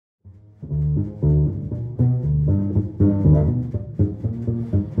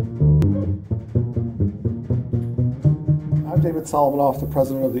David Solomonoff, the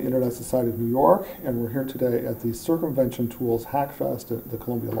president of the Internet Society of New York, and we're here today at the Circumvention Tools Hackfest at the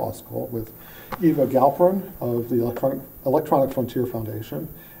Columbia Law School with Eva Galperin of the Electronic Frontier Foundation.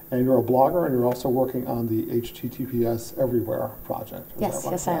 And you're a blogger, and you're also working on the HTTPS Everywhere project. Yes,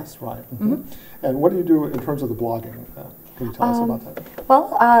 yes, I am. Yes, right. And what do you do in terms of the blogging? Can you tell us about that?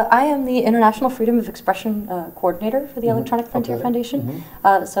 Well, I am the International Freedom of Expression Coordinator for the Electronic Frontier Foundation.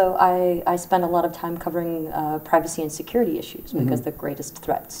 So I spend a lot of time covering privacy and security issues because the greatest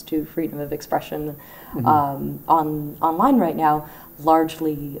threats to freedom of expression online right now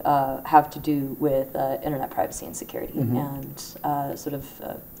largely have to do with internet privacy and security and sort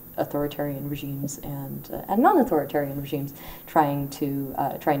of authoritarian regimes and non-authoritarian regimes trying to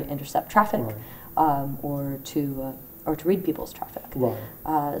intercept traffic or to read people's traffic.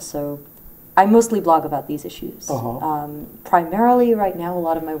 So I mostly blog about these issues. Primarily right now, a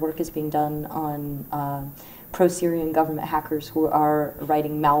lot of my work is being done on pro-Syrian government hackers who are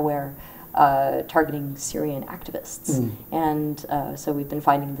writing malware targeting Syrian activists. And so we've been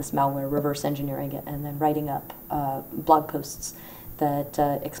finding this malware, reverse engineering it, and then writing up blog posts that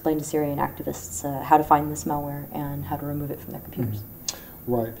explain to Syrian activists how to find this malware and how to remove it from their computers.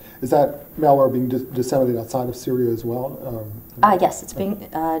 Right. Is that malware being disseminated outside of Syria as well? Yes, it's being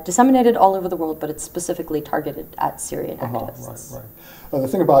disseminated all over the world, but it's specifically targeted at Syrian activists. Right. The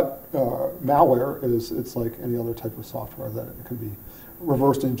thing about malware is it's like any other type of software that it can be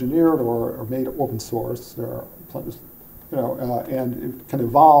reverse engineered or made open source. There are plenty, and it can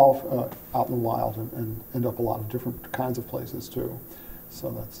evolve out in the wild and end up a lot of different kinds of places too.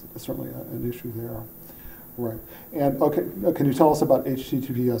 So that's certainly an issue there. Right. And okay, can you tell us about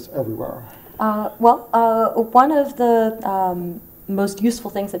HTTPS Everywhere? One of the most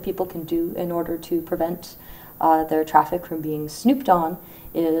useful things that people can do in order to prevent their traffic from being snooped on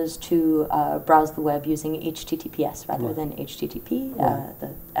is to browse the web using HTTPS rather than HTTP.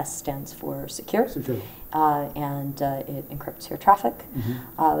 The S stands for secure. And it encrypts your traffic.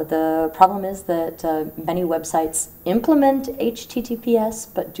 The problem is that many websites implement HTTPS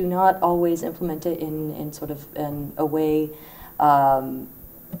but do not always implement it in sort of in a way.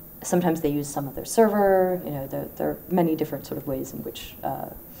 Sometimes they use some other server. There are many different sort of ways in which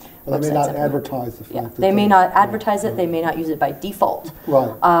they may not advertise the fact that they may not advertise it. They may not use it by default.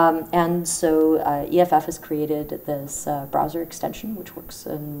 And so EFF has created this browser extension which works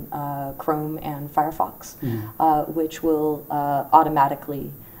in Chrome and Firefox, which will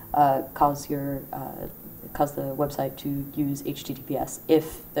automatically cause the website to use HTTPS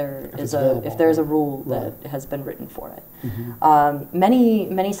if there is a rule that has been written for it.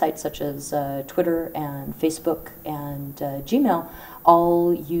 Many sites such as Twitter and Facebook and Gmail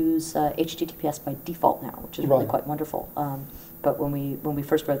all use HTTPS by default now, which is really quite wonderful. But when we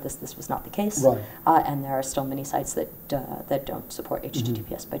first wrote this was not the case, and there are still many sites that don't support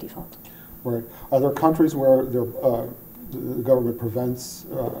HTTPS by default. Right. Are there countries where the government prevents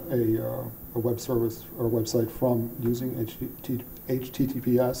a web service or website from using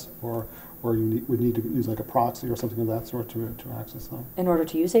HTTPS, or you would need to use like a proxy or something of that sort to access them? In order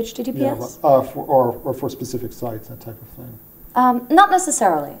to use HTTPS? Or for specific sites, that type of thing. Not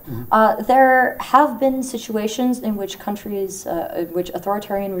necessarily. There have been situations in which countries, in which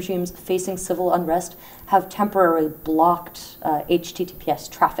authoritarian regimes facing civil unrest have temporarily blocked HTTPS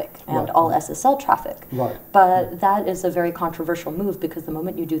traffic and all SSL traffic. But that is a very controversial move because the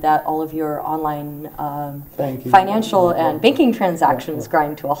moment you do that, all of your online financial and banking transactions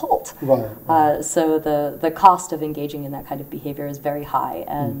grind to a halt. So the cost of engaging in that kind of behavior is very high,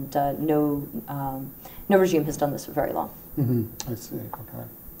 and no regime has done this for very long. I see. Okay.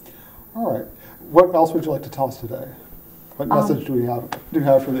 All right. What else would you like to tell us today? What message do you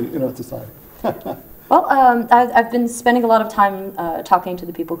have for the Internet Society? Well, I've been spending a lot of time talking to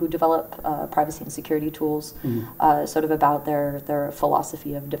the people who develop privacy and security tools, sort of about their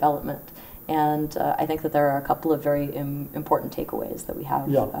philosophy of development. And I think that there are a couple of very important takeaways that we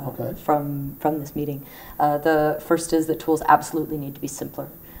have from this meeting. The first is that tools absolutely need to be simpler.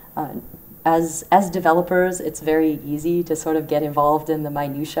 As developers, it's very easy to sort of get involved in the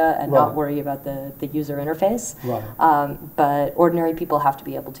minutia and not worry about the user interface. But ordinary people have to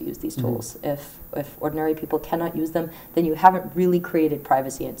be able to use these tools. If ordinary people cannot use them, then you haven't really created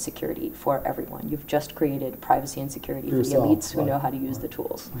privacy and security for everyone. You've just created privacy and security for the elites who know how to use the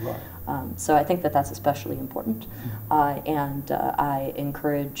tools. So I think that that's especially important. And I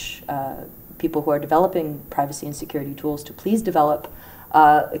encourage people who are developing privacy and security tools to please develop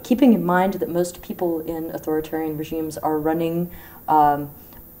keeping in mind that most people in authoritarian regimes are running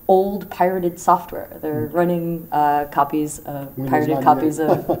old pirated software. They're running copies of Windows pirated 98. copies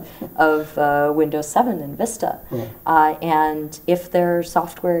of Windows 7 and Vista. Right. And if their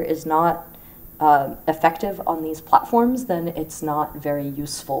software is not effective on these platforms, then it's not very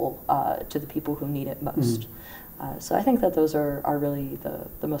useful to the people who need it most. So I think that those are really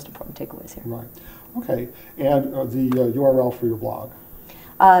the most important takeaways here. Right. Okay. And the URL for your blog?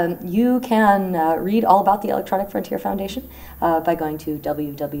 You can read all about the Electronic Frontier Foundation by going to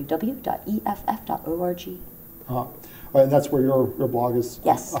www.eff.org. And that's where your blog is?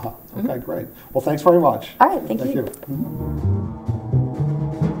 Yes. Okay, great. Well, thanks very much. All right, thank you. You.